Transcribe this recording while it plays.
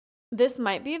This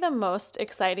might be the most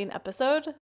exciting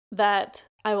episode that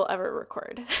I will ever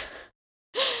record.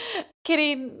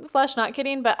 Kidding / not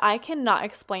kidding, but I cannot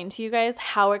explain to you guys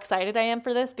how excited I am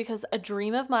for this because a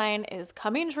dream of mine is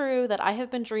coming true that I have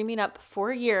been dreaming up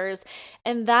for years,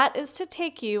 and that is to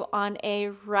take you on a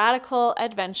radical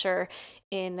adventure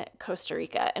in Costa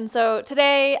Rica. And so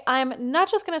today I'm not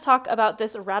just going to talk about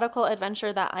this radical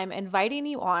adventure that I'm inviting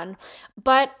you on,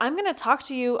 but I'm going to talk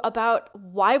to you about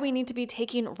why we need to be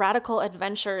taking radical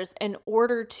adventures in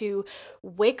order to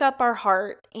wake up our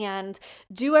heart and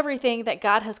do everything that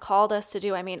God has called us to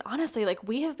do. I mean, honestly, like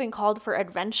we have been called for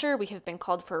adventure, we have been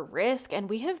called for risk, and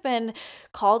we have been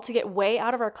called to get way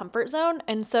out of our comfort zone.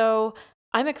 And so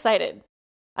I'm excited.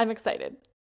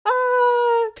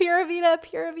 Pura Vida,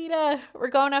 Pura Vida. We're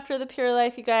going after the pure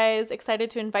life, you guys. Excited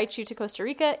to invite you to Costa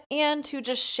Rica and to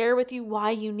just share with you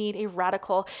why you need a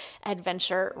radical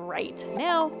adventure right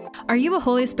now. Are you a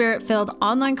Holy Spirit-filled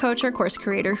online coach or course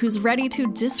creator who's ready to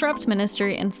disrupt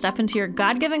ministry and step into your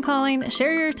God-given calling,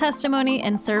 share your testimony,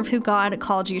 and serve who God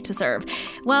called you to serve?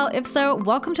 Well, if so,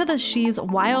 welcome to the She's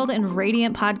Wild and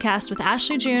Radiant podcast with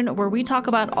Ashley June, where we talk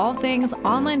about all things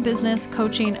online business,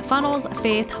 coaching, funnels,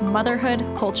 faith, motherhood,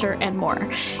 culture, and more.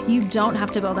 You don't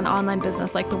have to build an online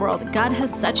business like the world. God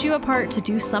has set you apart to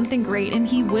do something great, and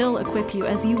He will equip you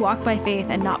as you walk by faith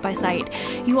and not by sight.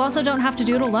 You also don't have to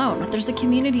do it alone. There's a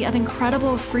community of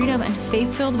incredible freedom and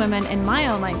faith-filled women in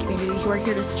my online community who are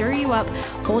here to stir you up,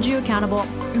 hold you accountable,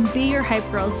 and be your hype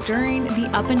girls during the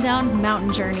up and down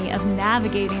mountain journey of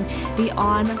navigating the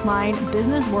online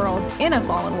business world in a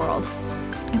fallen world.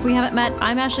 If we haven't met,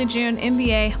 I'm Ashley June,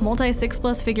 MBA,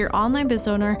 multi-6+ figure online business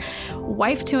owner,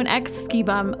 wife to an ex-ski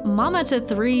bum, mama to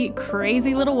 3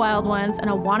 crazy little wild ones, and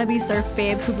a wannabe surf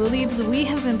babe who believes we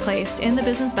have been placed in the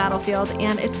business battlefield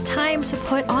and it's time to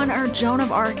put on our Joan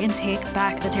of Arc and take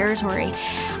back the territory.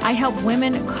 I help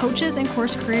women, coaches, and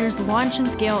course creators launch and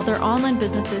scale their online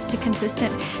businesses to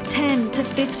consistent 10 to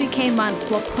 50K months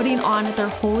while putting on their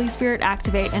Holy Spirit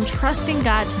activate and trusting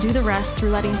God to do the rest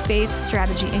through letting faith,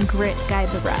 strategy, and grit guide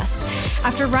the rest.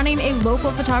 After running a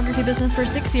local photography business for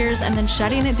 6 years and then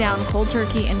shutting it down cold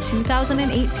turkey in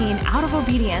 2018 out of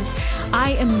obedience,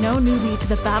 I am no newbie to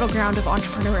the battleground of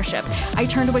entrepreneurship. I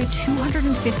turned away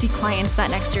 250 clients that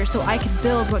next year so I could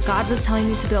build what God was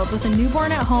telling me to build with a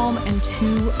newborn at home and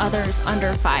 2 others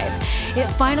under 5. It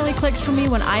finally clicked for me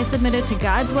when I submitted to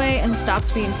God's way and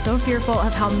stopped being so fearful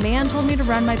of how man told me to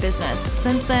run my business.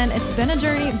 Since then, it's been a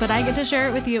journey, but I get to share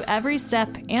it with you every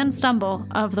step and stumble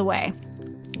of the way.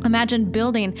 Imagine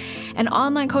building an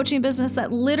online coaching business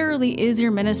that literally is your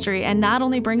ministry and not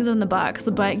only brings in the bucks,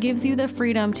 but gives you the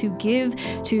freedom to give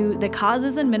to the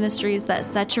causes and ministries that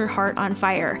set your heart on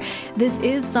fire. This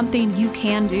is something you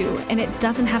can do, and it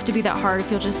doesn't have to be that hard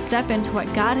if you'll just step into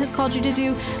what God has called you to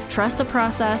do, trust the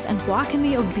process, and walk in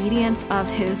the obedience of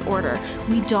His order.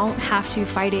 We don't have to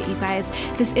fight it, you guys.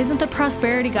 This isn't the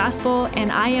prosperity gospel,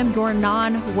 and I am your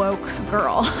non-woke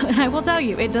girl. And I will tell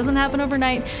you, it doesn't happen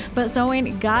overnight, but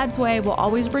sowing God's way will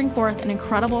always bring forth an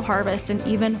incredible harvest and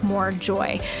even more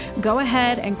joy. Go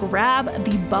ahead and grab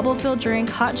the bubble-filled drink,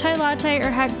 hot chai latte, or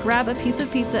heck, grab a piece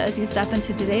of pizza as you step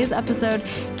into today's episode.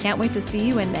 Can't wait to see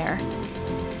you in there.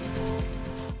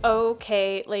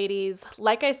 Okay, ladies,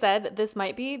 like I said, this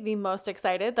might be the most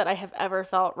excited that I have ever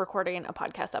felt recording a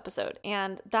podcast episode.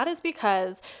 And that is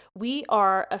because we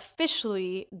are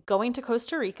officially going to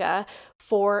Costa Rica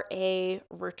for a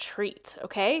retreat,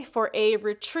 okay? For a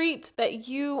retreat that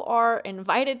you are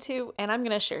invited to. And I'm going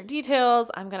to share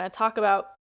details. I'm going to talk about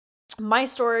my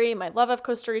story, my love of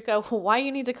Costa Rica, why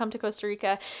you need to come to Costa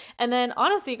Rica. And then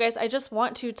honestly, you guys, I just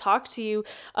want to talk to you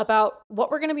about what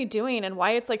we're going to be doing and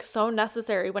why it's like so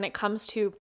necessary when it comes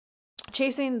to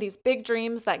chasing these big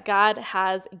dreams that God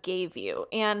has gave you.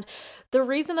 And the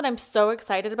reason that I'm so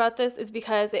excited about this is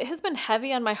because it has been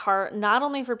heavy on my heart, not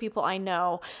only for people I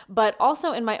know, but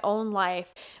also in my own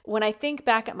life. When I think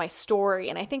back at my story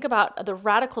and I think about the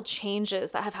radical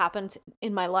changes that have happened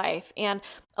in my life, and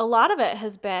a lot of it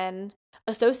has been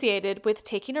associated with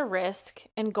taking a risk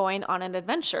and going on an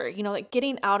adventure, like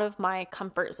getting out of my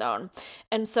comfort zone.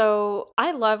 And so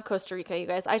I love Costa Rica, you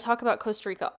guys. I talk about Costa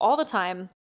Rica all the time.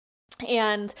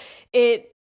 And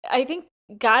I think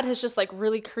God has just like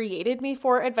really created me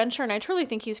for adventure. And I truly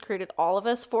think He's created all of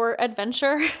us for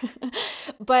adventure.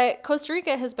 But Costa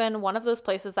Rica has been one of those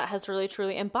places that has really,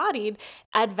 truly embodied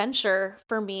adventure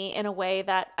for me in a way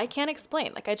that I can't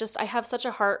explain. Like I have such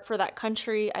a heart for that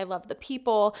country. I love the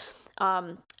people.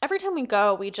 Every time we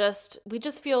go, we just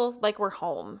feel like we're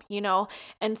home,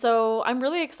 And so I'm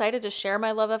really excited to share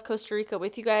my love of Costa Rica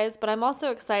with you guys, but I'm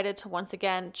also excited to once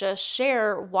again just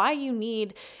share why you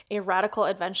need a radical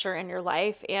adventure in your life.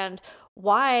 life and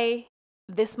why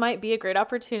this might be a great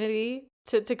opportunity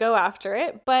to go after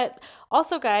it. But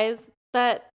also, guys,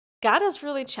 that God has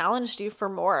really challenged you for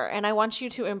more. And I want you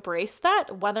to embrace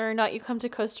that, whether or not you come to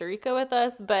Costa Rica with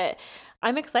us. But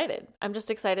I'm excited. I'm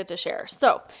just excited to share.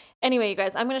 So anyway, you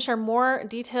guys, I'm going to share more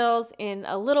details in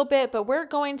a little bit, but we're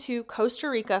going to Costa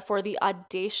Rica for the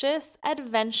Audacious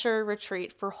Adventure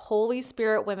Retreat for Holy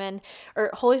Spirit women, or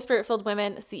Holy Spirit filled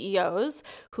women CEOs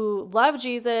who love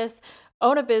Jesus,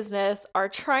 own a business, are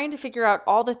trying to figure out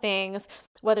all the things,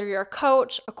 whether you're a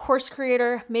coach, a course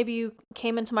creator, maybe you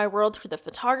came into my world through the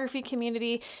photography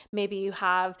community, maybe you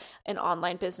have an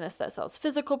online business that sells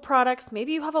physical products,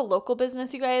 maybe you have a local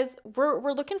business, you guys.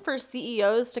 We're looking for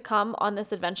CEOs to come on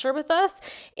this adventure with us,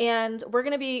 and we're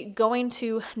going to be going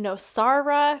to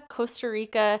Nosara, Costa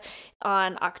Rica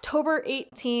on October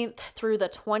 18th through the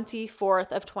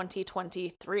 24th of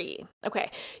 2023.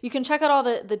 Okay, you can check out all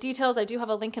the details. I do have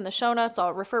a link in the show notes.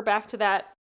 I'll refer back to that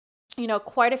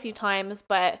quite a few times,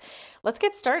 but let's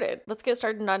get started. Let's get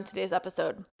started on today's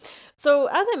episode. So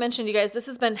as I mentioned, you guys, this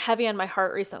has been heavy on my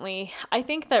heart recently. I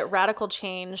think that radical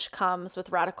change comes with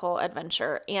radical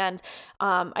adventure. And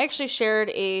I actually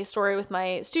shared a story with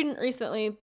my student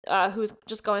recently who's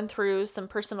just going through some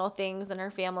personal things in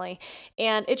her family.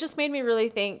 And it just made me really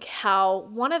think how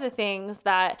one of the things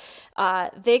that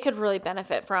they could really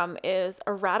benefit from is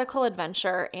a radical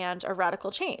adventure and a radical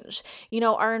change.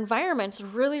 Our environments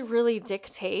really, really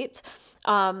dictate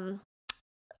our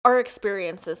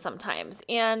experiences sometimes.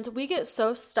 And we get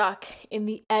so stuck in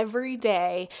the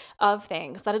everyday of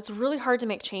things that it's really hard to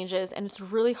make changes, and it's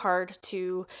really hard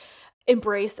to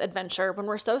embrace adventure when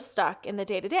we're so stuck in the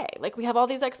day-to-day. Like, we have all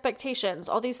these expectations,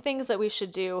 all these things that we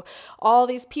should do, all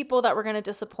these people that we're going to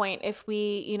disappoint if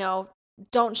we,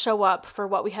 don't show up for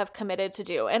what we have committed to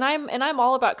do. And I'm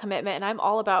all about commitment, and I'm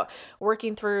all about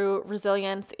working through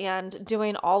resilience and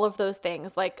doing all of those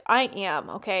things. Like, I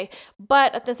am, okay?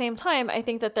 But at the same time, I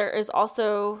think that there is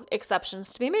also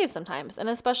exceptions to be made sometimes. And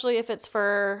especially if it's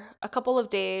for a couple of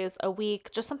days, a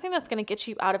week, just something that's going to get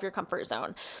you out of your comfort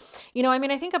zone.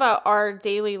 I think about our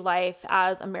daily life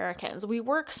as Americans. We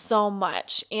work so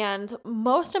much, and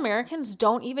most Americans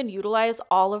don't even utilize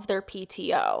all of their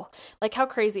PTO. Like, how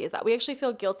crazy is that? We actually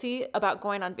feel guilty about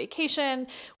going on vacation.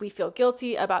 We feel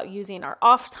guilty about using our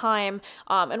off time.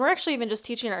 And we're actually even just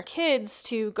teaching our kids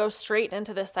to go straight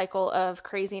into this cycle of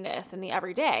craziness in the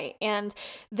everyday. And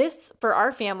this, for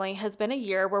our family, has been a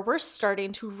year where we're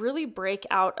starting to really break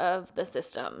out of the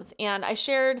systems. And I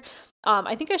shared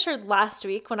last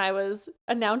week when I was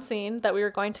announcing that we were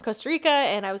going to Costa Rica,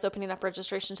 and I was opening up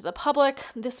registration to the public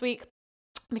this week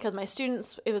because my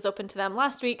students, it was open to them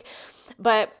last week.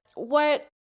 But what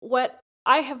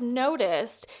I have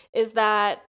noticed is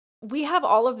that we have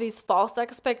all of these false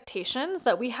expectations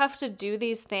that we have to do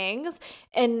these things,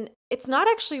 and it's not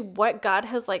actually what God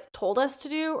has told us to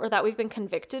do or that we've been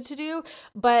convicted to do,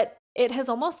 but it has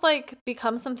almost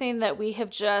become something that we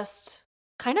have just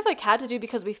kind of had to do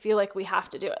because we feel like we have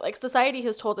to do it. Like, society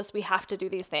has told us we have to do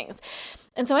these things.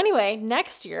 And so anyway,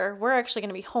 next year, we're actually going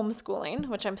to be homeschooling,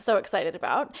 which I'm so excited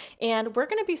about. And we're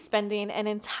going to be spending an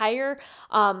entire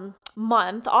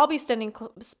month. I'll be spending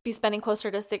closer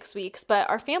to 6 weeks, but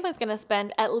our family's going to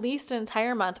spend at least an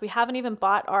entire month. We haven't even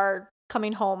bought our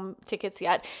coming home tickets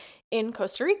yet in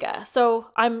Costa Rica. So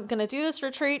I'm going to do this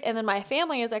retreat, and then my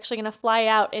family is actually going to fly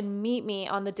out and meet me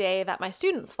on the day that my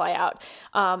students fly out.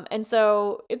 And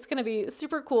so it's going to be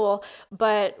super cool,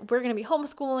 but we're going to be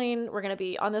homeschooling. We're going to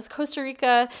be on this Costa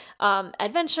Rica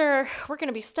adventure. We're going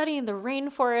to be studying the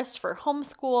rainforest for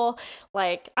homeschool.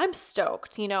 I'm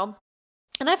stoked,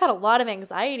 And I've had a lot of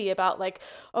anxiety about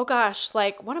oh gosh,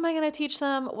 what am I going to teach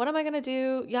them? What am I going to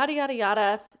do? Yada, yada,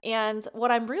 yada. And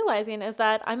what I'm realizing is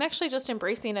that I'm actually just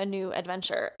embracing a new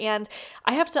adventure. And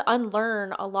I have to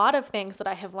unlearn a lot of things that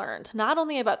I have learned, not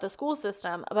only about the school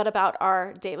system, but about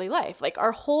our daily life.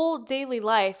 Our whole daily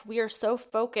life, we are so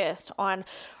focused on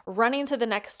running to the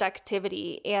next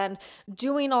activity and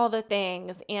doing all the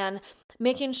things and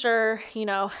making sure,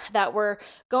 that we're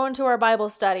going to our Bible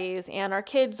studies and our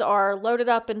kids are loaded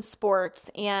up in sports,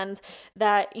 and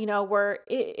that, we're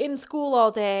in school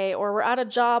all day or we're at a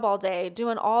job all day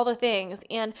doing all the things.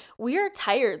 And we are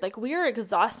tired, we are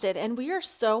exhausted, and we are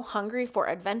so hungry for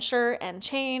adventure and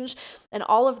change and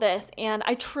all of this. And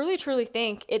I truly, truly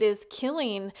think it is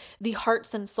killing the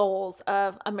hearts and souls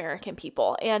of American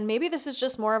people. And maybe this is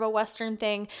just more of a Western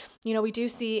thing. We do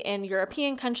see in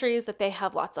European countries that they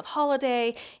have lots of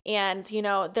holiday, and,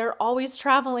 they're always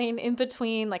traveling in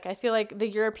between. I feel like the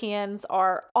Europeans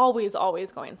are always,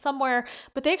 always going somewhere,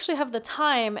 but they actually have the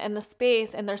time and the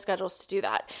space in their schedules to do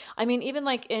that. I mean, even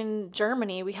like in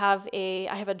Germany,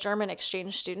 I have a German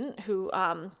exchange student who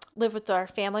lived with our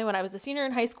family when I was a senior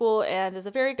in high school and is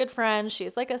a very good friend.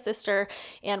 She's like a sister,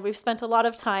 and we've spent a lot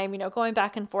of time, going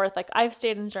back and forth. Like I've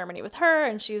stayed in Germany with her,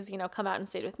 and she's, come out and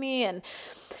stayed with me and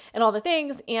all the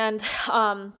things. And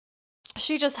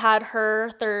she just had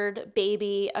her third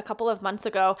baby a couple of months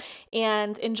ago.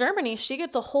 And in Germany, she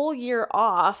gets a whole year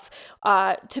off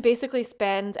to basically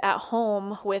spend at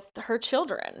home with her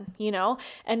children,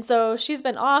 And so she's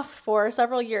been off for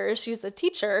several years. She's a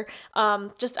teacher,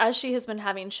 just as she has been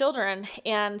having children.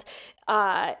 And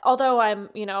although I'm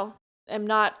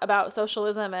not about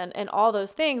socialism and all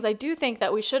those things, I do think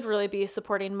that we should really be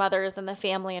supporting mothers and the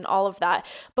family and all of that.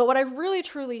 But what I really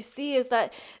truly see is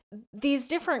that these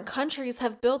different countries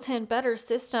have built in better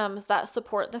systems that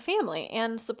support the family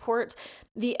and support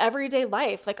the everyday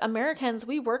life. Like Americans,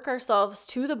 we work ourselves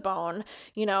to the bone.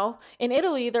 In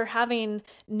Italy, they're having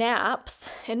naps.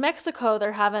 In Mexico,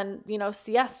 they're having,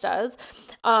 siestas.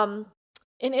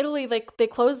 In Italy, like they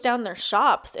close down their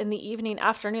shops in the evening,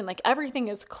 afternoon, like everything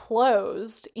is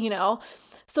closed,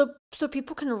 so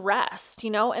people can rest,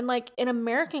 and like in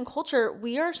American culture,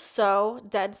 we are so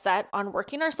dead set on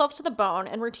working ourselves to the bone,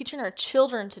 and we're teaching our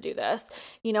children to do this.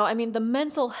 The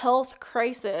mental health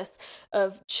crisis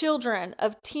of children,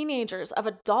 of teenagers, of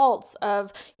adults,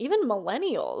 of even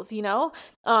millennials,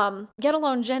 get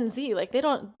alone Gen Z, like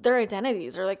their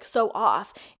identities are like so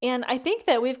off. And I think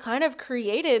that we've kind of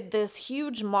created this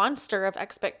huge monster of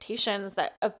expectations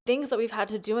of things that we've had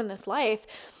to do in this life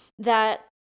that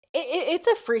it's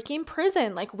a freaking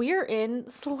prison. Like we're in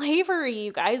slavery,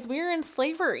 you guys. We're in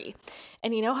slavery.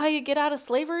 And you know how you get out of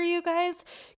slavery, you guys?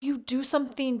 You do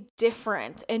something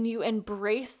different and you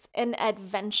embrace an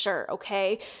adventure,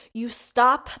 okay? You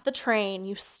stop the train,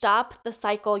 you stop the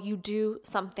cycle, you do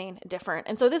something different.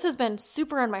 And so this has been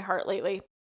super on my heart lately.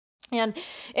 And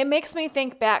it makes me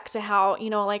think back to how,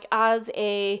 like as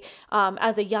a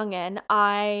youngin',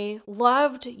 I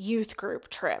loved youth group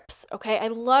trips. Okay. I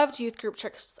loved youth group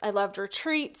trips. I loved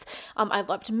retreats. I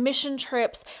loved mission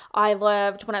trips. When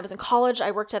I was in college,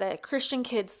 I worked at a Christian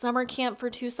kids summer camp for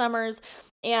 2 summers.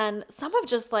 And some of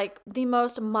just like the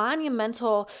most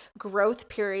monumental growth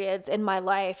periods in my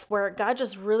life where God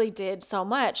just really did so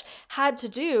much had to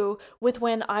do with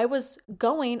when I was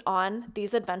going on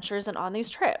these adventures and on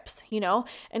these trips,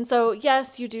 And so,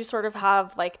 yes, you do sort of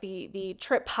have like the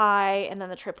trip high and then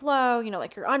the trip low,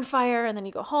 like you're on fire and then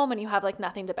you go home and you have like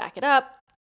nothing to back it up.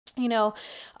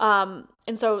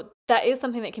 And so that is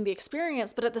something that can be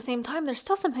experienced, but at the same time, there's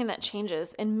still something that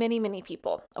changes in many, many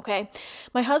people. Okay.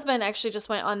 My husband actually just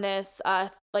went on this,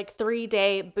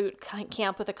 3-day boot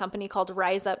camp with a company called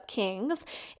Rise Up Kings.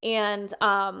 And,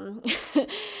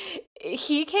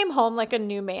 he came home like a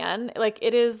new man. Like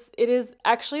it is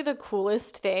actually the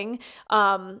coolest thing.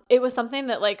 It was something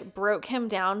that like broke him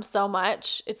down so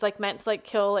much. It's like meant to like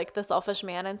kill like the selfish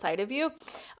man inside of you.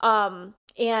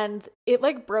 And it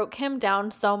like broke him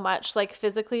down so much, like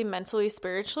physically, mentally,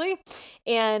 spiritually.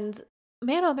 And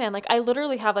man, oh man, like I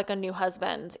literally have like a new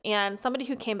husband and somebody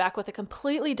who came back with a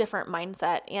completely different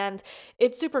mindset. And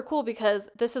it's super cool because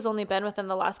this has only been within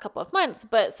the last couple of months,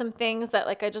 but some things that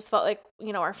like I just felt like,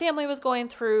 our family was going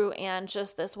through and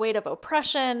just this weight of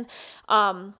oppression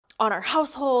on our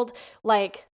household,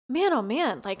 like man, oh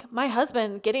man, like my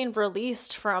husband getting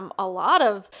released from a lot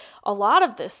of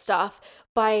this stuff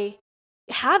by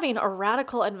having a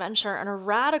radical adventure and a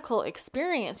radical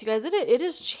experience. You guys, it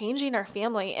is changing our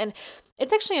family. And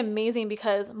it's actually amazing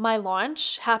because my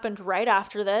launch happened right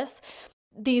after this.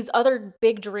 These other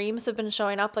big dreams have been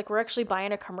showing up. Like we're actually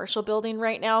buying a commercial building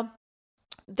right now.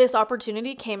 This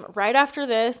opportunity came right after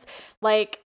this.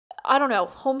 Like, I don't know,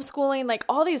 homeschooling, like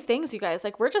all these things, you guys,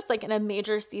 like we're just like in a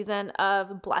major season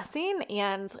of blessing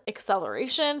and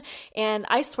acceleration. And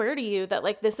I swear to you that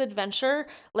like this adventure,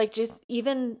 like just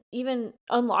even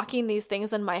unlocking these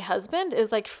things in my husband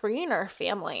is like freeing our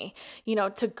family,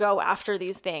 to go after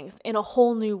these things in a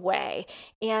whole new way.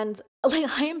 And like,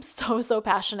 I am so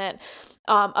passionate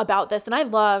about this and I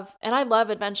love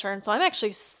adventure. And so I'm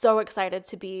actually so excited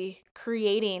to be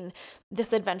creating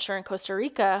this adventure in Costa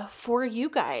Rica for you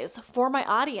guys, for my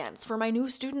audience, for my new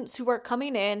students who are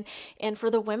coming in, and for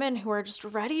the women who are just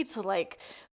ready to like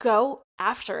go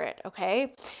after it.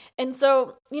 Okay. And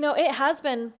so, it has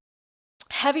been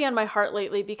heavy on my heart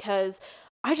lately because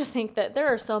I just think that there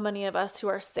are so many of us who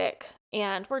are sick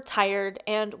and we're tired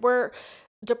and we're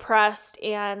depressed,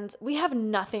 and we have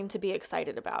nothing to be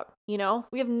excited about.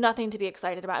 We have nothing to be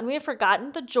excited about. And we have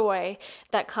forgotten the joy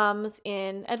that comes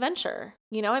in adventure.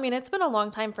 It's been a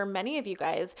long time for many of you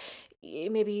guys.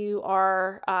 Maybe you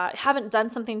haven't done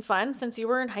something fun since you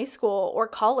were in high school or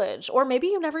college, or maybe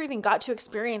you never even got to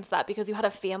experience that because you had a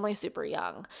family super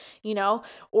young,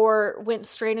 or went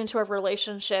straight into a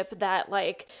relationship that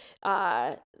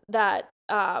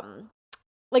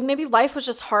maybe life was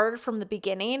just hard from the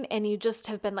beginning and you just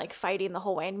have been fighting the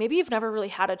whole way. And maybe you've never really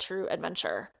had a true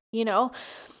adventure,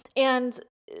 and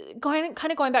going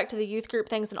back to the youth group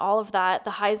things and all of that,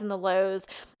 the highs and the lows.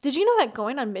 Did you know that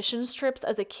going on missions trips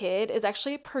as a kid is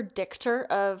actually a predictor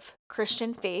of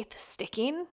Christian faith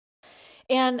sticking?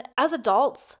 And as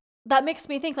adults, that makes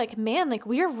me think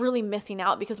we are really missing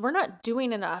out because we're not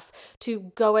doing enough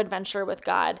to go adventure with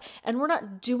God. And we're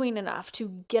not doing enough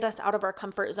to get us out of our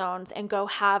comfort zones and go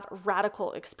have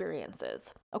radical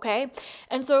experiences. Okay.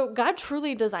 And so God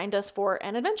truly designed us for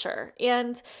an adventure.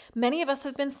 And many of us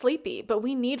have been sleepy, but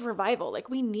we need revival.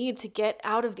 We need to get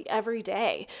out of the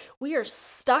everyday. We are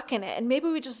stuck in it. And maybe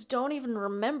we just don't even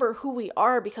remember who we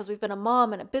are because we've been a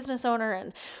mom and a business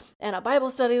owner and a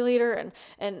Bible study leader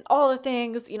and all the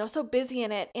things, so busy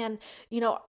in it. And,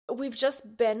 we've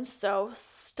just been so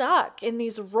stuck in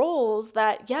these roles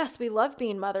that, yes, we love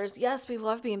being mothers. Yes, we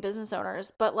love being business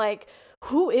owners, but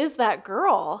who is that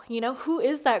girl? Who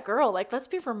is that girl? Let's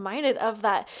be reminded of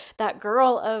that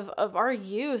girl of our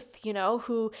youth,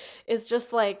 who is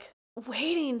just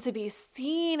waiting to be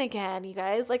seen again, you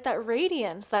guys, that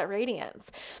radiance.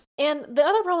 And the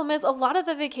other problem is a lot of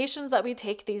the vacations that we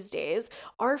take these days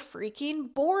are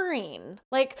freaking boring.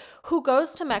 Who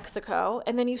goes to Mexico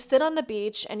and then you sit on the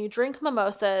beach and you drink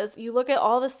mimosas, you look at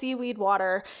all the seaweed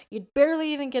water, you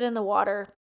barely even get in the water.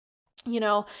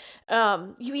 You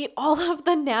eat all of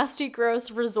the nasty,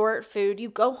 gross resort food. You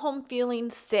go home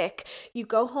feeling sick. You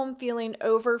go home feeling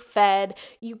overfed.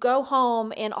 You go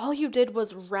home and all you did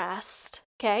was rest.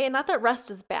 Okay. And not that rest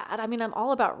is bad. I'm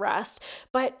all about rest,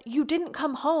 but you didn't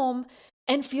come home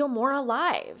and feel more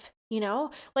alive.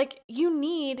 You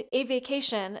need a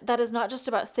vacation that is not just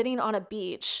about sitting on a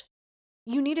beach.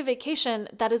 You need a vacation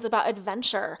that is about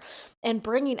adventure and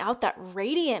bringing out that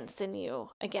radiance in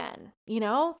you again,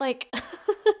 man,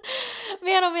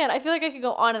 oh man, I feel like I could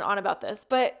go on and on about this,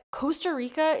 but Costa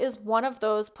Rica is one of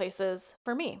those places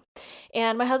for me.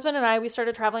 And my husband and I, we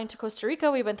started traveling to Costa Rica.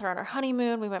 We went there on our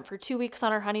honeymoon. We went for 2 weeks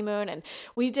on our honeymoon and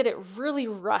we did it really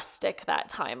rustic that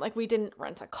time. We didn't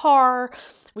rent a car.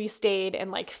 We stayed in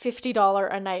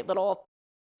 $50 a night little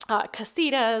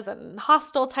casitas and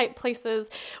hostel type places.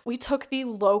 We took the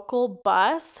local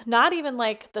bus, not even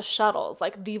the shuttles,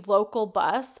 the local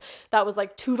bus that was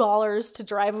 $2 to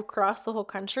drive across the whole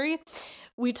country.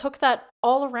 We took that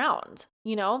all around,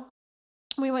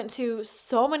 we went to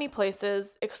so many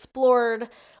places, explored,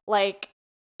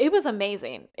 it was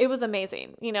amazing. It was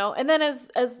amazing, and then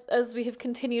as we have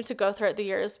continued to go throughout the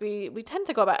years, we tend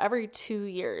to go about every 2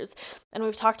 years, and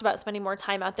we've talked about spending more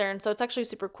time out there. And so it's actually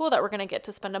super cool that we're going to get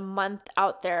to spend a month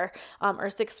out there,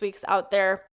 or 6 weeks out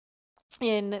there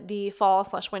in the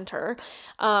fall/winter.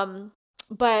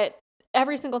 But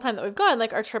every single time that we've gone,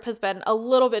 our trip has been a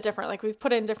little bit different. We've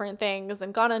put in different things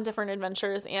and gone on different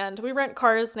adventures, and we rent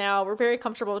cars now. We're very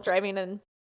comfortable driving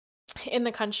in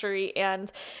the country, and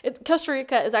Costa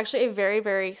Rica is actually a very,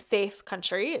 very safe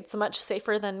country. It's much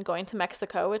safer than going to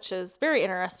Mexico, which is very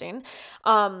interesting.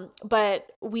 But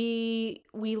we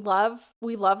love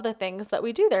the things that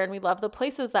we do there, and we love the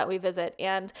places that we visit,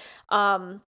 and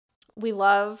we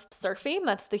love surfing.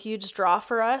 That's the huge draw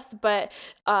for us. But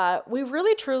we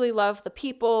really, truly love the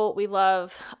people. We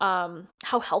love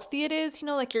how healthy it is.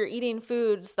 You're eating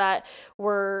foods that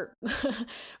were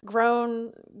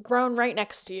grown right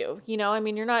next to you.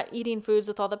 You're not eating foods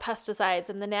with all the pesticides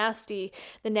and the nasty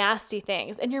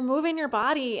things. And you're moving your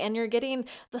body and you're getting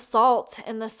the salt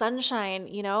and the sunshine,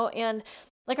 and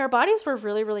our bodies were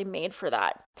really, really made for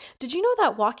that. Did you know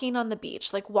that walking on the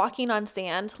beach, walking on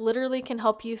sand, literally can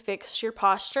help you fix your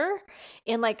posture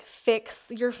and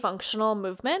fix your functional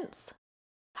movements?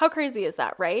 How crazy is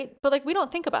that, right? But we don't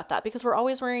think about that because we're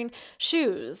always wearing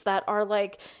shoes that are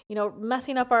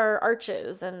messing up our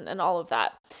arches and all of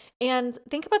that. And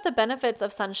think about the benefits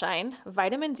of sunshine,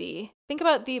 vitamin D. Think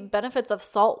about the benefits of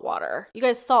salt water. You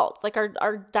guys, salt,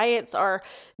 our diets are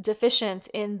deficient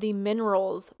in the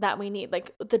minerals that we need.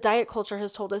 The diet culture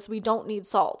has told us we don't need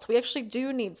salt. We actually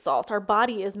do need salt. Our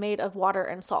body is made of water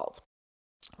and salt.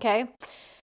 Okay?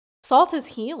 Salt is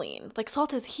healing.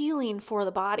 Salt is healing for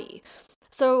the body.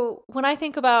 So when I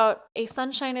think about a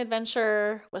sunshine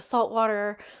adventure with salt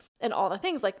water and all the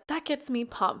things, that gets me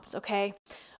pumped, okay?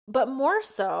 But more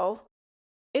so,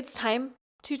 it's time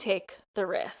to take the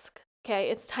risk.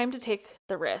 Okay, it's time to take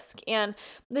the risk. And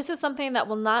this is something that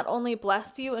will not only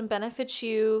bless you and benefit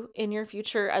you in your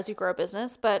future as you grow a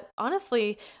business, but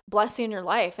honestly bless you in your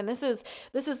life. And this is,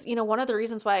 one of the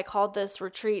reasons why I called this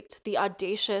retreat the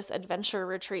Audacious Adventure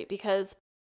Retreat, because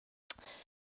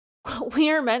we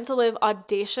are meant to live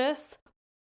audacious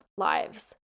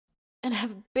lives and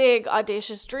have big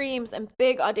audacious dreams and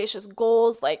big audacious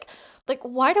goals. Like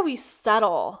why do we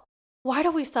settle? Why do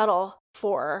we settle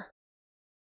for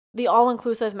the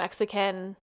all-inclusive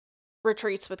Mexican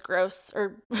retreats with gross,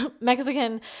 or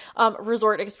Mexican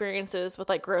resort experiences with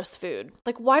like gross food?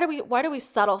 Like, why do we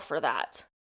settle for that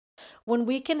when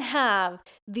we can have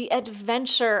the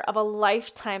adventure of a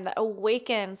lifetime that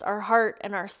awakens our heart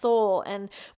and our soul and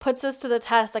puts us to the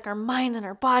test, like our mind and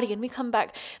our body, and we come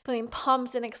back feeling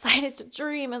pumped and excited to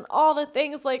dream and all the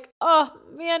things? Like, oh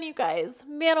man, you guys,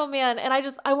 man, oh man. And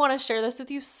I want to share this with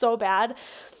you so bad,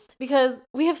 because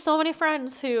we have so many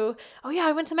friends who, oh yeah,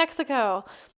 I went to Mexico,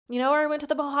 or I went to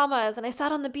the Bahamas and I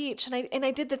sat on the beach and I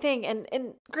did the thing.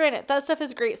 And granted, that stuff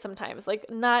is great sometimes, like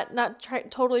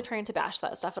totally trying to bash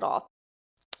that stuff at all.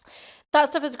 That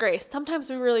stuff is great. Sometimes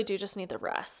we really do just need the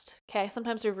rest. Okay.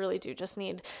 Sometimes we really do just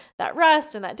need that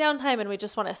rest and that downtime, and we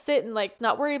just want to sit and like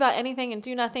not worry about anything and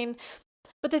do nothing.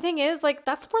 But the thing is, like,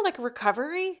 that's more like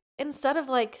recovery instead of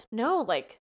like, no,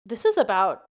 like this is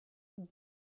about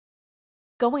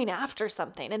going after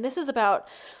something. And this is about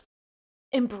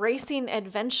embracing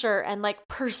adventure and like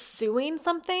pursuing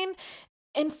something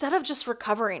instead of just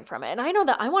recovering from it. And I know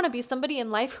that I want to be somebody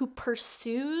in life who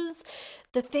pursues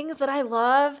the things that I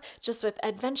love just with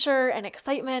adventure and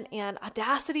excitement and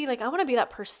audacity. Like, I want to be that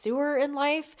pursuer in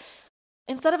life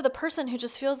instead of the person who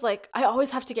just feels like I always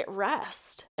have to get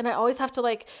rest and I always have to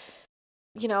like,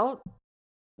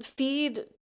 feed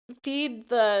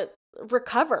the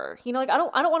recover. Like, I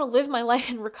don't want to live my life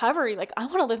in recovery. Like, I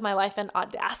want to live my life in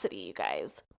audacity, you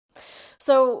guys.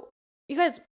 So you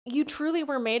guys, you truly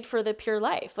were made for the pure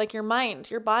life, like your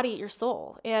mind, your body, your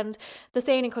soul. And the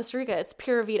saying in Costa Rica, it's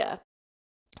Pura Vida.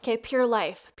 Okay, pure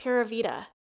life, Pura Vida.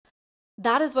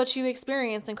 That is what you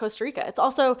experience in Costa Rica. It's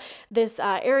also this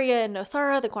area in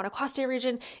Nosara, the Costa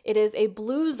region. It is a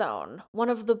blue zone, one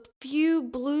of the few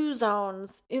blue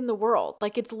zones in the world.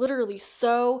 Like, it's literally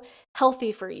so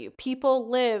healthy for you.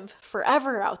 People live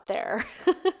forever out there.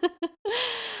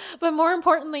 But more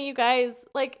importantly, you guys,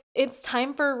 like, it's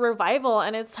time for revival,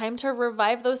 and it's time to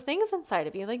revive those things inside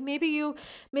of you. Like, maybe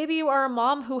you are a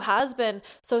mom who has been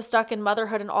so stuck in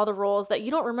motherhood and all the roles that you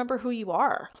don't remember who you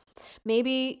are.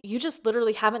 Maybe you just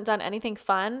literally haven't done anything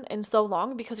fun in so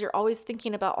long because you're always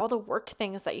thinking about all the work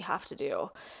things that you have to do.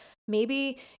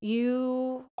 Maybe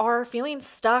you are feeling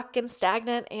stuck and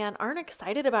stagnant and aren't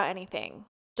excited about anything.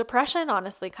 Depression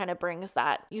honestly kind of brings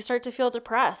that. You start to feel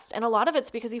depressed. And a lot of it's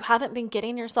because you haven't been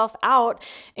getting yourself out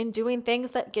and doing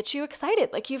things that get you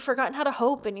excited. Like, you've forgotten how to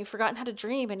hope, and you've forgotten how to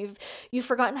dream, and you've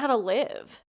forgotten how to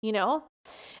live,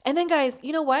 And then guys,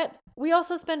 you know what? We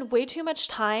also spend way too much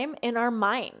time in our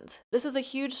mind. This is a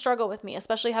huge struggle with me,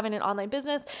 especially having an online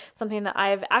business, something that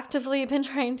I've actively been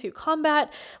trying to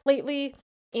combat lately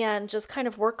and just kind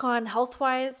of work on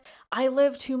health-wise. I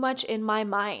live too much in my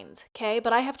mind, okay?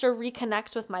 But I have to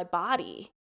reconnect with my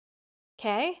body,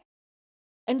 okay?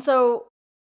 And so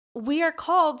we are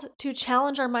called to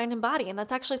challenge our mind and body, and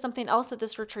that's actually something else that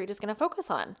this retreat is going to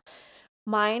focus on.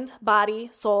 Mind, body,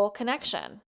 soul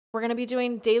connection. We're going to be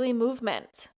doing daily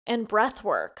movement and breath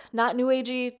work, not new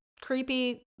agey,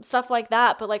 creepy stuff like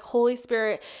that, but like Holy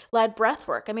Spirit led breath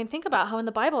work. I mean, think about how in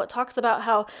the Bible it talks about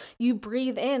how you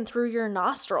breathe in through your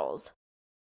nostrils.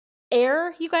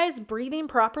 Air, you guys, breathing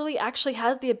properly actually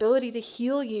has the ability to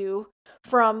heal you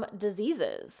from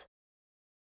diseases.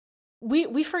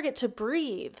 We forget to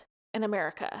breathe in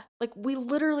America. Like, we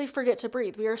literally forget to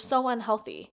breathe. We are so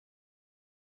unhealthy.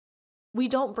 We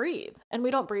don't breathe, and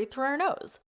we don't breathe through our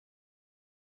nose.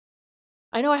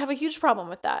 I know I have a huge problem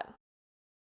with that.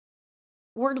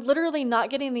 We're literally not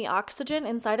getting the oxygen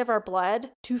inside of our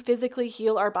blood to physically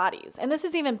heal our bodies. And this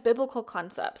is even biblical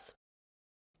concepts.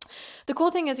 The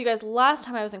cool thing is, you guys, last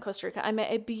time I was in Costa Rica, I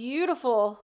met a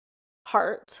beautiful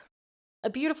heart, a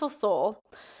beautiful soul.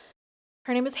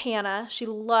 Her name is Hannah. She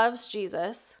loves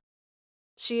Jesus.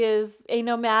 She is a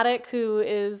nomadic who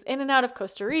is in and out of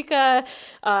Costa Rica.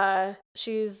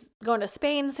 She's going to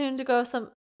Spain soon to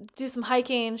do some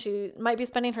hiking. She might be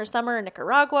spending her summer in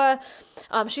Nicaragua.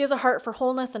 She has a heart for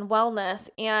wholeness and wellness,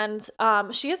 and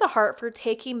she has a heart for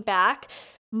taking back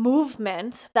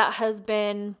movement that has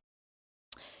been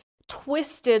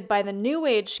twisted by the New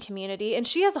Age community, and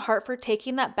she has a heart for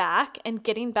taking that back and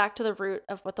getting back to the root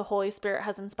of what the Holy Spirit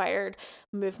has inspired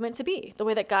movement to be, the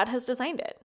way that God has designed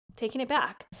it, taking it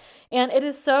back. And it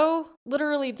is so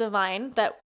literally divine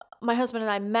that my husband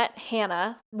and I met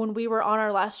Hannah when we were on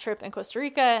our last trip in Costa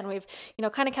Rica, and we've,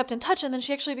 kind of kept in touch. And then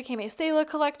she actually became a Selah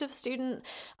Collective student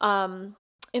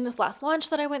in this last launch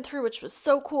that I went through, which was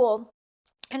so cool.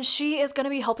 And she is going to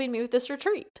be helping me with this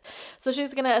retreat. So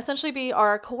she's going to essentially be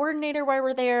our coordinator while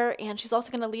we're there. And she's also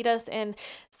going to lead us in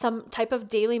some type of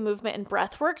daily movement and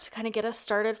breath work to kind of get us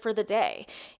started for the day.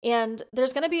 And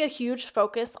there's going to be a huge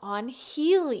focus on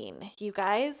healing, you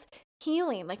guys.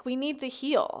 Healing. Like, we need to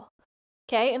heal.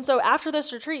 Okay. And so after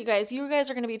this retreat, you guys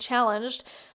are going to be challenged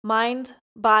mind,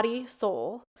 body,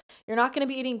 soul. You're not going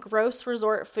to be eating gross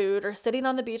resort food or sitting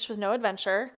on the beach with no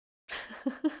adventure.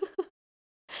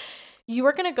 You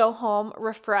are going to go home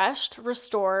refreshed,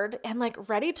 restored, and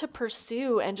ready to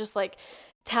pursue and just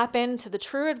tap into the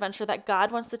true adventure that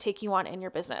God wants to take you on in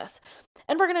your business.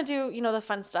 And we're going to do, the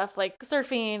fun stuff like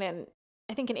surfing and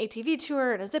I think an ATV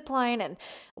tour and a zip line and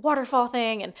waterfall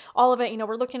thing and all of it.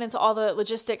 We're looking into all the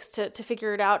logistics to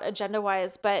figure it out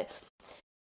agenda-wise, but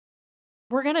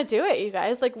we're going to do it, you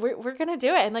guys. We're going to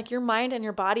do it. And your mind and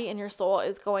your body and your soul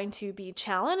is going to be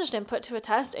challenged and put to a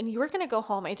test, and you are going to go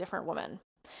home a different woman.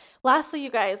 Lastly, you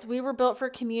guys, we were built for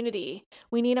community.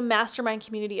 We need a mastermind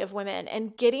community of women,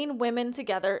 and getting women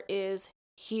together is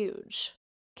huge.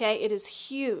 Okay. It is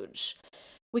huge.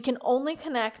 We can only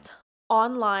connect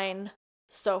online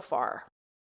so far.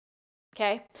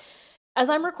 Okay. As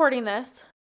I'm recording this,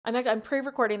 I'm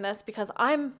pre-recording this because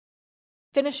I'm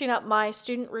finishing up my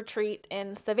student retreat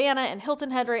in Savannah and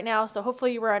Hilton Head right now. So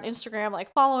hopefully you were on Instagram,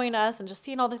 following us and just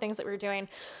seeing all the things that we're doing.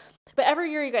 But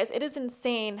every year, you guys, it is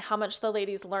insane how much the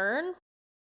ladies learn,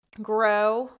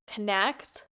 grow,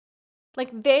 connect.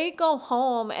 They go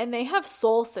home and they have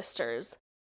soul sisters.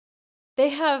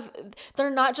 They're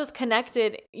not just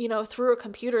connected, through a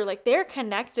computer. They're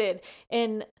connected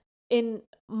in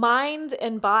mind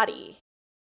and body,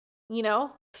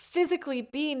 physically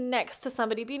being next to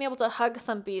somebody, being able to hug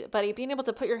somebody, being able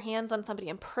to put your hands on somebody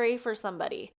and pray for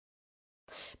somebody,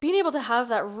 being able to have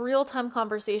that real-time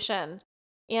conversation.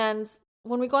 And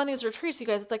when we go on these retreats, you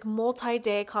guys, it's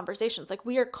multi-day conversations.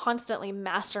 We are constantly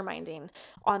masterminding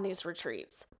on these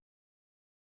retreats.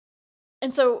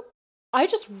 And so I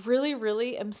just really,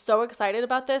 really am so excited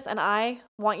about this, and I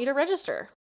want you to register.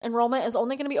 Enrollment is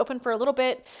only going to be open for a little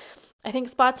bit. I think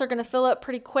spots are going to fill up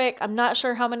pretty quick. I'm not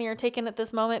sure how many are taken at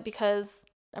this moment because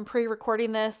I'm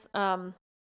pre-recording this.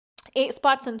 8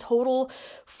 spots in total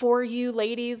for you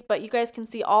ladies, but you guys can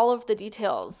see all of the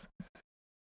details.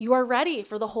 You are ready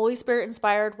for the Holy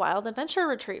Spirit-inspired Wild Adventure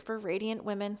Retreat for Radiant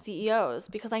Women CEOs,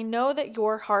 because I know that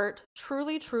your heart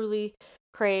truly, truly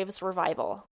craves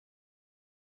revival.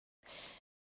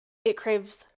 It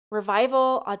craves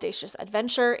revival, audacious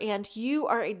adventure, and you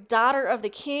are a daughter of the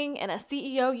King and a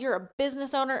CEO. You're a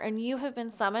business owner, and you have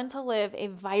been summoned to live a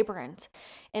vibrant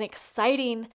and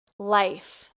exciting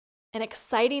life, an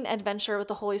exciting adventure with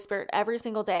the Holy Spirit every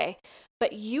single day.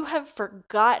 But you have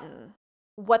forgotten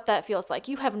what that feels like.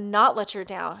 You have not let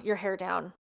your hair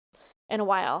down in a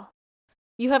while.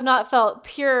 You have not felt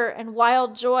pure and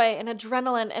wild joy and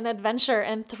adrenaline and adventure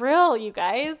and thrill, you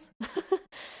guys.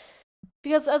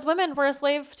 Because as women, we're a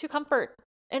slave to comfort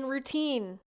and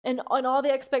routine and on all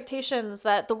the expectations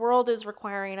that the world is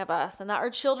requiring of us, and that our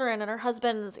children and our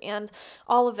husbands and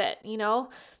all of it,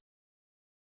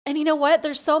 And you know what?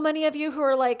 There's so many of you who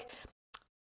are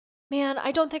man,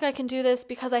 I don't think I can do this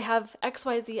because I have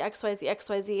XYZ, XYZ,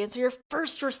 XYZ. And so your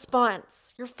first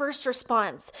response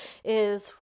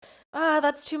is,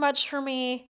 that's too much for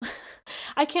me.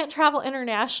 I can't travel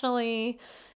internationally,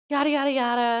 yada, yada,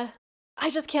 yada. I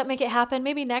just can't make it happen.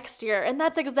 Maybe next year. And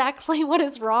that's exactly what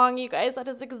is wrong, you guys. That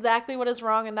is exactly what is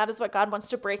wrong. And that is what God wants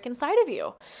to break inside of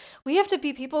you. We have to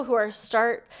be people who are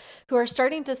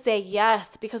starting to say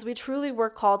yes, because we truly were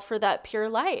called for that pure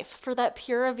life, for that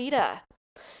pure Vida,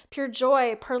 pure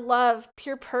joy, pure love,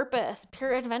 pure purpose,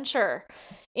 pure adventure.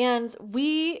 And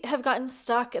we have gotten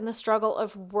stuck in the struggle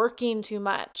of working too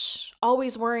much,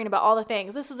 always worrying about all the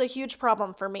things. This is a huge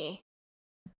problem for me.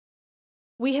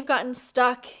 We have gotten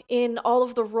stuck in all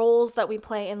of the roles that we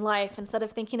play in life instead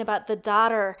of thinking about the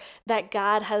daughter that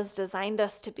God has designed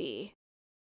us to be,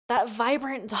 that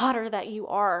vibrant daughter that you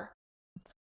are.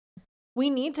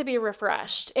 We need to be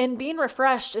refreshed, and being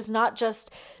refreshed does not just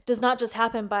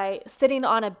happen by sitting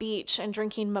on a beach and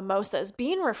drinking mimosas.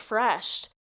 Being refreshed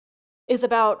is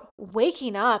about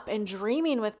waking up and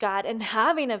dreaming with God and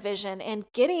having a vision and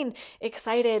getting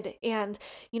excited and,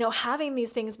 having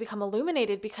these things become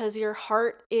illuminated because your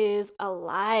heart is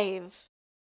alive.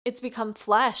 It's become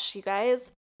flesh, you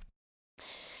guys.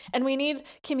 And we need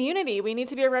community. We need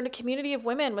to be around a community of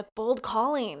women with bold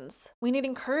callings. We need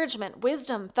encouragement,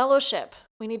 wisdom, fellowship.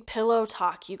 We need pillow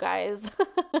talk, you guys.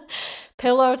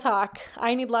 Pillow talk.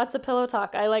 I need lots of pillow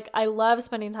talk. I love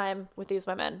spending time with these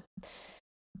women.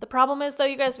 The problem is, though,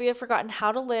 you guys, we have forgotten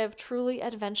how to live truly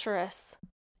adventurous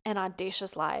and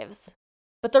audacious lives.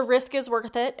 But the risk is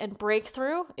worth it, and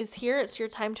breakthrough is here. It's your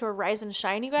time to arise and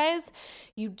shine, you guys.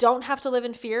 You don't have to live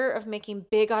in fear of making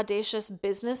big, audacious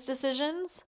business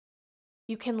decisions.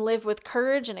 You can live with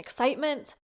courage and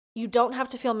excitement. You don't have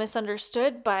to feel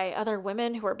misunderstood by other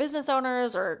women who are business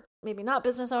owners or maybe not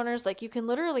business owners. You can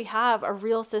literally have a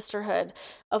real sisterhood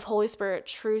of Holy Spirit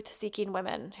truth-seeking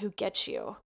women who get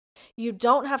you. You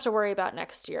don't have to worry about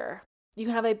next year. You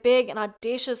can have a big and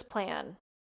audacious plan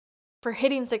for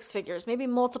hitting 6 figures, maybe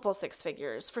multiple 6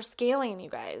 figures, for scaling, you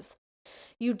guys.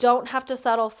 You don't have to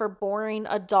settle for boring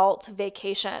adult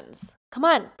vacations. Come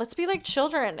on, let's be like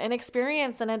children and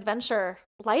experience and adventure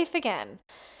life again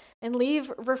and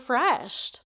leave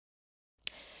refreshed.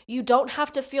 You don't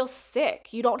have to feel sick.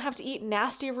 You don't have to eat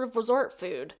nasty resort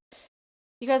food.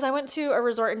 You guys, I went to a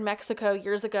resort in Mexico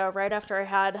years ago, right after I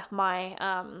had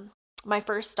my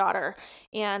first daughter,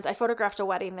 and I photographed a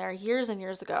wedding there years and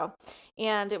years ago,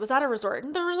 and it was at a resort,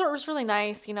 and the resort was really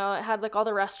nice. It had all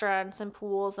the restaurants and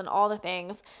pools and all the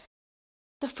things.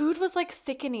 The food was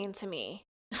sickening to me.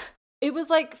 It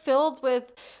was filled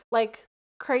with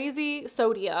crazy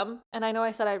sodium, and I know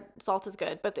I said salt is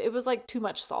good, but it was too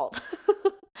much salt.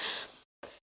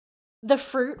 The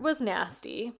fruit was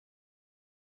nasty.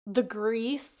 The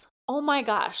grease, oh my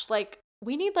gosh,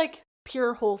 we need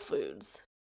pure whole foods,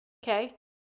 okay?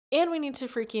 And we need to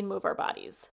freaking move our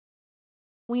bodies.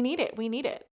 We need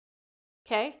it,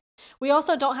 okay? We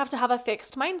also don't have to have a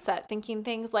fixed mindset thinking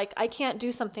things like, I can't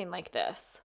do something like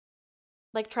this,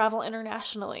 like travel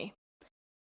internationally.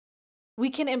 We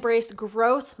can embrace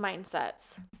growth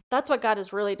mindsets. That's what God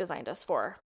has really designed us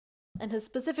for and has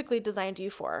specifically designed you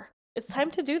for. It's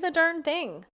time to do the darn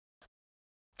thing.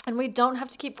 And we don't have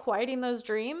to keep quieting those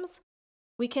dreams.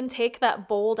 We can take that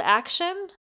bold action.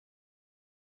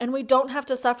 And we don't have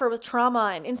to suffer with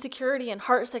trauma and insecurity and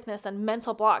heart sickness and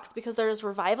mental blocks because there is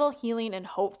revival, healing, and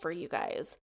hope for you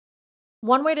guys.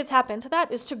 One way to tap into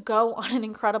that is to go on an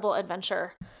incredible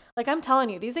adventure. I'm telling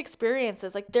you, these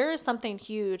experiences, there is something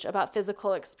huge about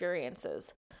physical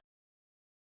experiences.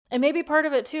 And maybe part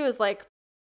of it too is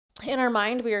in our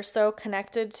mind, we are so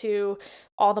connected to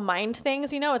all the mind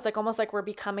things, it's almost like we're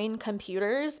becoming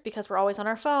computers because we're always on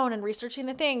our phone and researching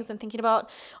the things and thinking about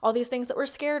all these things that we're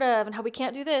scared of and how we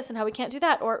can't do this and how we can't do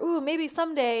that. Or, maybe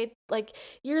someday,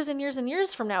 years and years and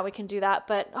years from now, we can do that,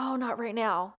 but not right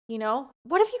now,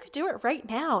 What if you could do it right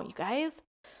now, you guys?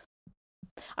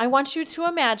 I want you to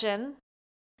imagine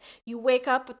you wake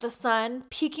up with the sun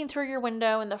peeking through your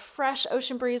window and the fresh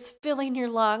ocean breeze filling your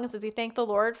lungs as you thank the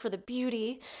Lord for the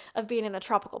beauty of being in a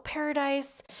tropical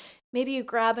paradise. Maybe you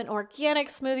grab an organic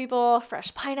smoothie bowl,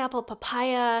 fresh pineapple,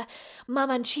 papaya,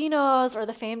 mamanchinos, or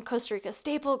the famed Costa Rica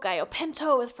staple, gallo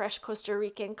pinto with fresh Costa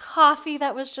Rican coffee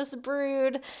that was just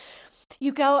brewed.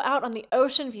 You go out on the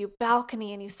ocean view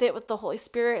balcony and you sit with the Holy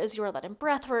Spirit as you are led in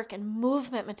breathwork and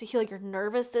movement meant to heal your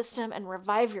nervous system and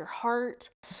revive your heart.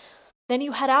 Then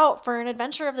you head out for an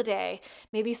adventure of the day,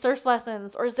 maybe surf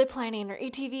lessons or ziplining or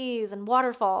ATVs and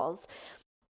waterfalls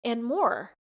and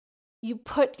more. You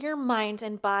put your mind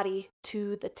and body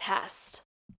to the test.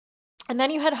 And then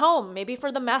you head home, maybe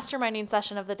for the masterminding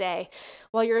session of the day,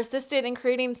 while you're assisted in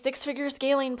creating 6-figure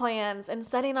scaling plans and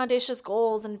setting audacious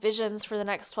goals and visions for the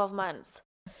next 12 months.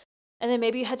 And then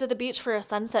maybe you head to the beach for a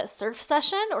sunset surf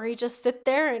session, or you just sit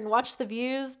there and watch the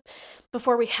views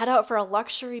before we head out for a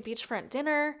luxury beachfront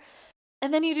dinner.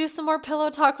 And then you do some more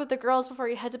pillow talk with the girls before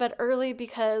you head to bed early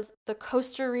because the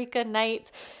Costa Rica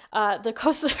night,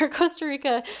 Costa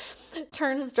Rica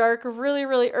turns dark really,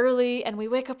 really early and we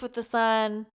wake up with the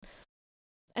sun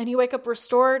and you wake up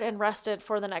restored and rested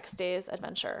for the next day's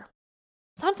adventure.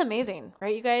 Sounds amazing,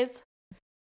 right, you guys?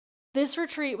 This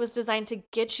retreat was designed to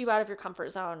get you out of your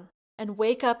comfort zone and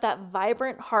wake up that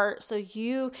vibrant heart so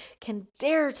you can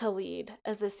dare to lead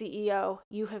as the CEO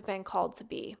you have been called to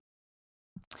be.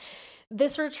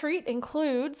 This retreat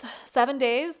includes 7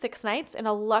 days, 6 nights in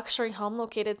a luxury home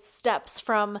located steps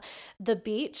from the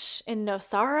beach in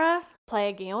Nosara,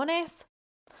 Playa Guiones.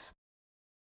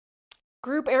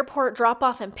 group airport drop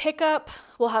off and pickup.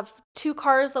 We'll have 2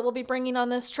 cars that we'll be bringing on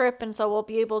this trip, and so we'll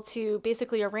be able to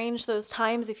basically arrange those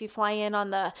times if you fly in on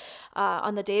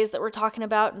the days that we're talking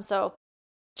about. And so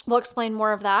we'll explain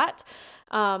more of that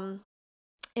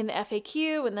in the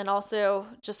FAQ, and then also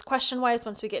just question-wise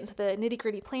once we get into the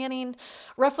nitty-gritty planning.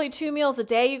 Roughly 2 meals a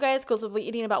day, you guys, because we'll be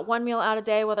eating about 1 meal out a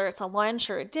day, whether it's a lunch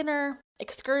or a dinner.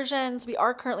 Excursions, we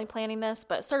are currently planning this,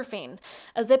 but surfing,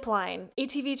 a zip line,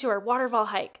 ATV tour, waterfall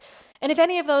hike. And if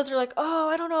any of those are like, oh,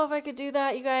 I don't know if I could do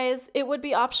that, you guys, it would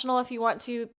be optional if you want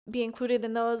to be included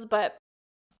in those. But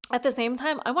at the same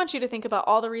time, I want you to think about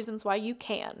all the reasons why you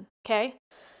can, okay?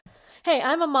 Hey,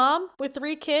 I'm a mom with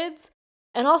 3 kids,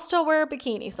 and I'll still wear a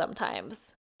bikini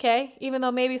sometimes, okay? Even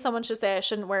though maybe someone should say I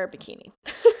shouldn't wear a bikini.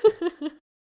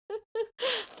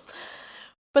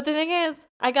 But the thing is,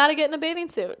 I got to get in a bathing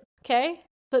suit, okay?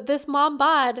 But this mom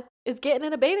bod is getting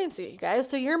in a bathing suit, you guys.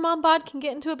 So your mom bod can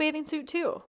get into a bathing suit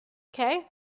too, okay?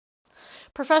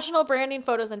 Professional branding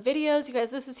photos and videos. You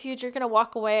guys, this is huge. You're going to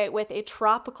walk away with a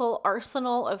tropical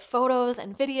arsenal of photos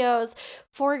and videos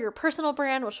for your personal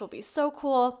brand, which will be so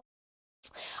cool.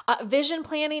 Vision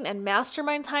planning and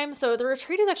mastermind time. So the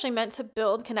retreat is actually meant to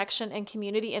build connection and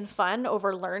community and fun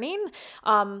over learning.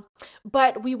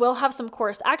 But we will have some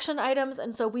course action items.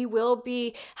 And so we will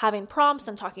be having prompts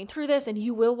and talking through this, and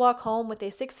you will walk home with a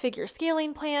 6-figure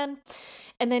scaling plan.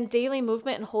 And then daily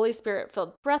movement and Holy Spirit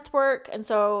filled breath work. And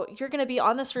so you're going to be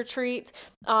on this retreat.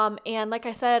 And like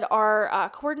I said,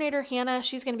 our coordinator, Hannah,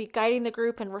 she's going to be guiding the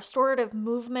group in restorative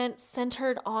movement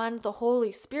centered on the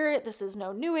Holy Spirit. This is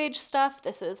no New Age stuff.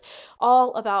 This is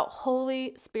all about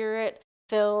Holy Spirit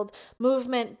filled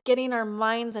movement, getting our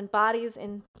minds and bodies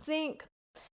in sync,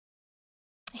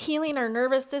 healing our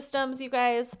nervous systems, you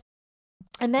guys.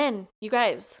 And then, you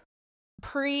guys,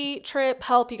 pre-trip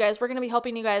help, you guys. We're going to be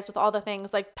helping you guys with all the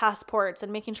things like passports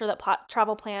and making sure that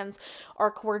travel plans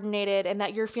are coordinated and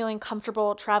that you're feeling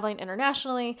comfortable traveling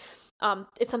internationally.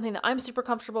 It's something that I'm super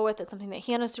comfortable with. It's something that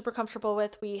Hannah's super comfortable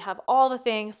with. We have all the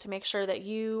things to make sure that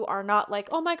you are not like,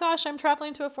 oh my gosh, I'm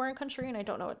traveling to a foreign country and I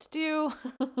don't know what to do.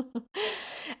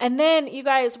 And then, you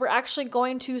guys, we're actually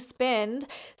going to spend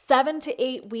 7 to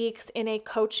 8 weeks in a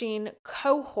coaching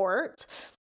cohort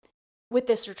with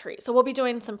this retreat. So we'll be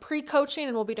doing some pre-coaching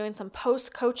and we'll be doing some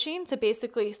post-coaching to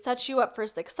basically set you up for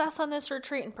success on this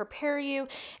retreat and prepare you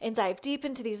and dive deep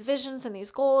into these visions and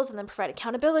these goals, and then provide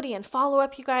accountability and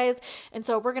follow-up, you guys. And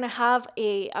so we're going to have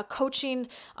a coaching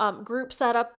group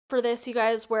set up for this, you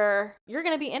guys, where you're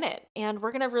going to be in it. And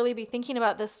we're going to really be thinking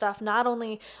about this stuff not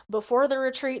only before the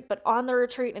retreat, but on the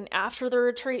retreat and after the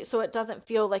retreat. So it doesn't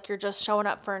feel like you're just showing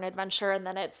up for an adventure and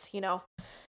then it's,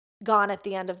 gone at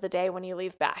the end of the day when you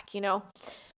leave back, And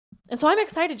so I'm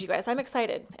excited, you guys. I'm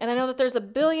excited. And I know that there's a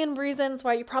billion reasons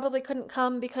why you probably couldn't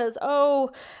come because,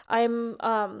 I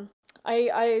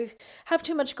have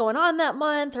too much going on that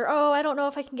month, or, I don't know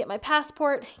if I can get my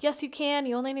passport. Yes, you can.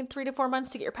 You only need 3 to 4 months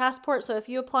to get your passport. So if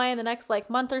you apply in the next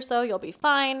month or so, you'll be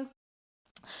fine.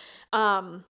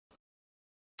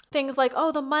 Things like,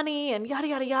 the money and yada,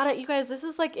 yada, yada. You guys, this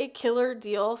is like a killer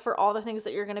deal for all the things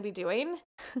that you're going to be doing.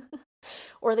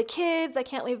 Or the kids, I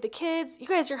can't leave the kids. You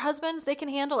guys, your husbands, they can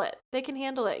handle it. They can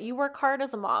handle it. You work hard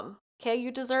as a mom. Okay.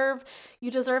 You deserve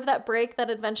that break,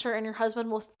 that adventure, and your husband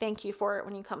will thank you for it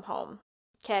when you come home.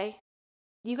 Okay.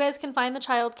 You guys can find the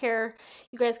childcare.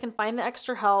 You guys can find the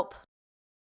extra help.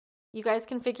 You guys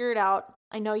can figure it out.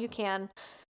 I know you can.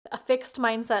 A fixed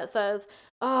mindset says,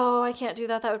 I can't do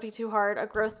that. That would be too hard. A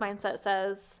growth mindset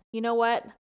says, you know what?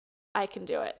 I can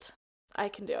do it. I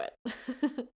can do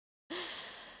it.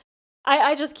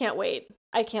 I just can't wait.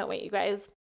 I can't wait, you guys.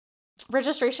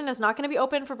 Registration is not going to be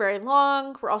open for very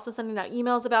long. We're also sending out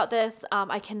emails about this.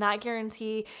 I cannot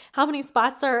guarantee how many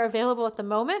spots are available at the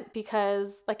moment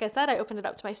because, like I said, I opened it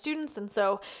up to my students. And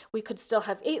so we could still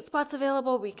have 8 spots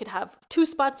available. We could have 2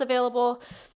 spots available.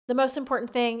 The most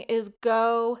important thing is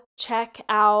go check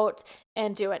out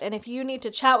and do it. And if you need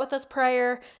to chat with us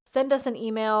prior, send us an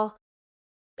email.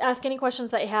 Ask any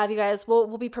questions that you have, you guys.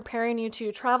 We'll be preparing you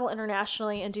to travel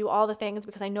internationally and do all the things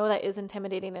because I know that is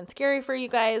intimidating and scary for you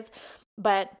guys,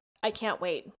 but I can't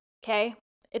wait, okay?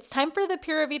 It's time for the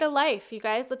Pura Vida life, you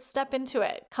guys. Let's step into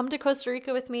it. Come to Costa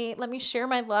Rica with me. Let me share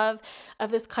my love of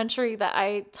this country that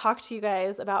I talk to you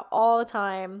guys about all the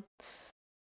time.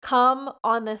 Come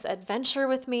on this adventure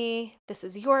with me. This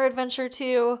is your adventure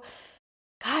too.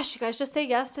 Gosh, you guys, just say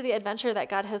yes to the adventure that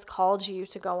God has called you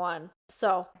to go on.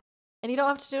 And you don't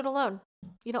have to do it alone.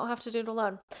 You don't have to do it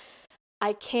alone.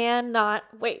 I cannot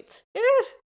wait.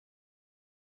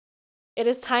 It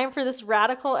is time for this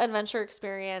radical adventure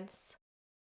experience.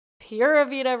 Pura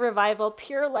Vida revival,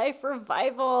 pure life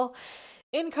revival.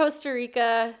 in Costa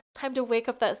Rica. Time to wake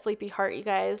up that sleepy heart, you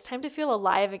guys. Time to feel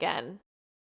alive again.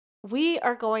 We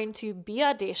are going to be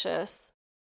audacious.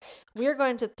 We are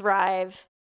going to thrive.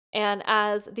 And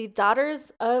as the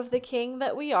daughters of the King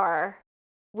that we are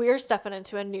stepping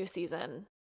into a new season,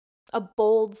 a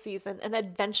bold season, an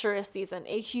adventurous season,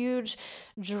 a huge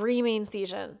dreaming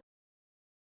season,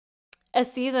 a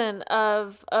season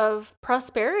of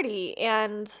prosperity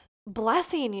and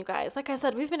blessing, you guys. Like I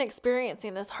said, we've been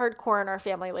experiencing this hardcore in our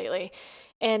family lately,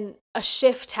 and a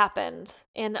shift happened.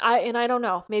 And I don't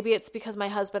know, maybe it's because my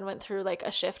husband went through like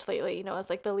a shift lately, as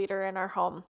like the leader in our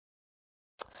home.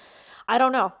 I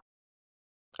don't know.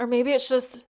 Or maybe it's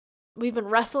just we've been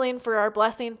wrestling for our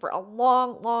blessing for a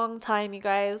long, long time, you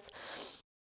guys.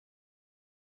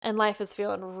 And life is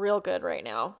feeling real good right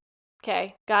now.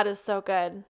 Okay, God is so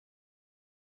good.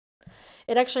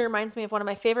 It actually reminds me of one of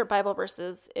my favorite Bible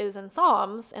verses is in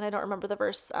Psalms, and I don't remember the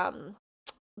verse,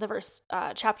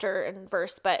 chapter and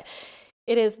verse, but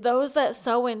it is those that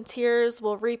sow in tears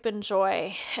will reap in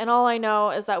joy. And all I know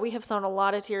is that we have sown a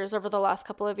lot of tears over the last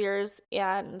couple of years,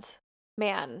 and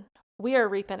man, we are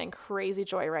reaping in crazy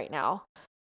joy right now.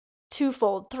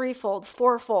 Twofold, threefold,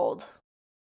 fourfold.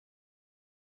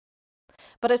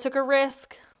 But it took a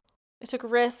risk. It took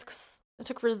risks. It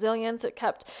took resilience. It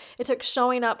took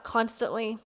showing up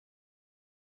constantly.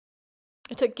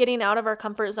 It took getting out of our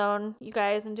comfort zone, you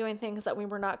guys, and doing things that we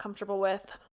were not comfortable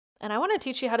with. And I want to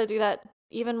teach you how to do that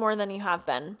even more than you have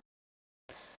been.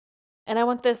 And I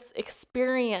want this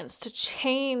experience to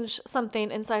change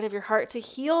something inside of your heart, to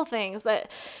heal things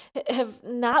that have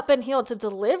not been healed, to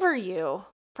deliver you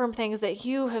from things that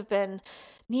you have been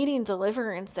needing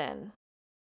deliverance in.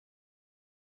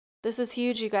 This is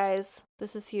huge, you guys.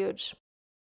 This is huge.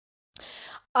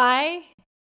 I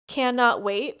cannot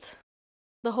wait.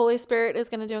 The Holy Spirit is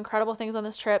going to do incredible things on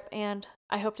this trip, and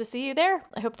I hope to see you there.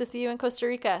 I hope to see you in Costa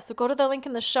Rica. So go to the link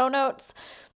in the show notes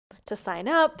to sign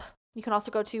up. You can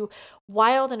also go to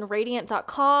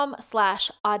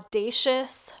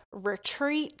wildandradiant.com/audacious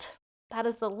retreat. That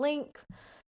is the link.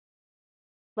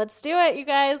 Let's do it, you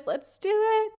guys. Let's do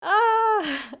it.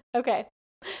 Okay.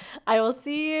 I will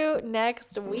see you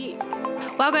next week.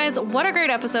 Wow, guys, what a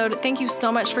great episode. Thank you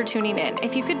so much for tuning in.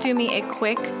 If you could do me a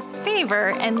quick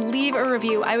favor and leave a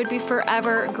review, I would be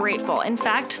forever grateful. In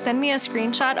fact, send me a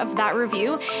screenshot of that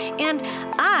review and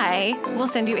I will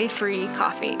send you a free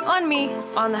coffee on me,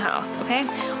 on the house, okay?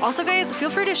 Also, guys, feel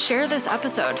free to share this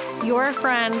episode. Your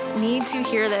friends need to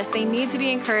hear this. They need to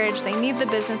be encouraged. They need the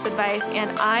business advice,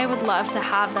 and I would love to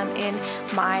have them in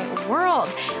my world.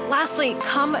 Lastly,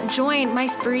 come join my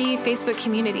free Facebook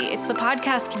community. It's the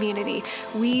podcast community.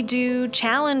 We do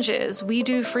challenges, we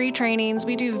do free trainings,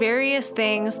 we do various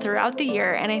things throughout the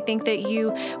year, and I think that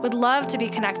you would love to be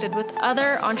connected with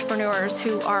other entrepreneurs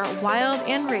who are wild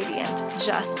and radiant,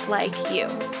 just like you.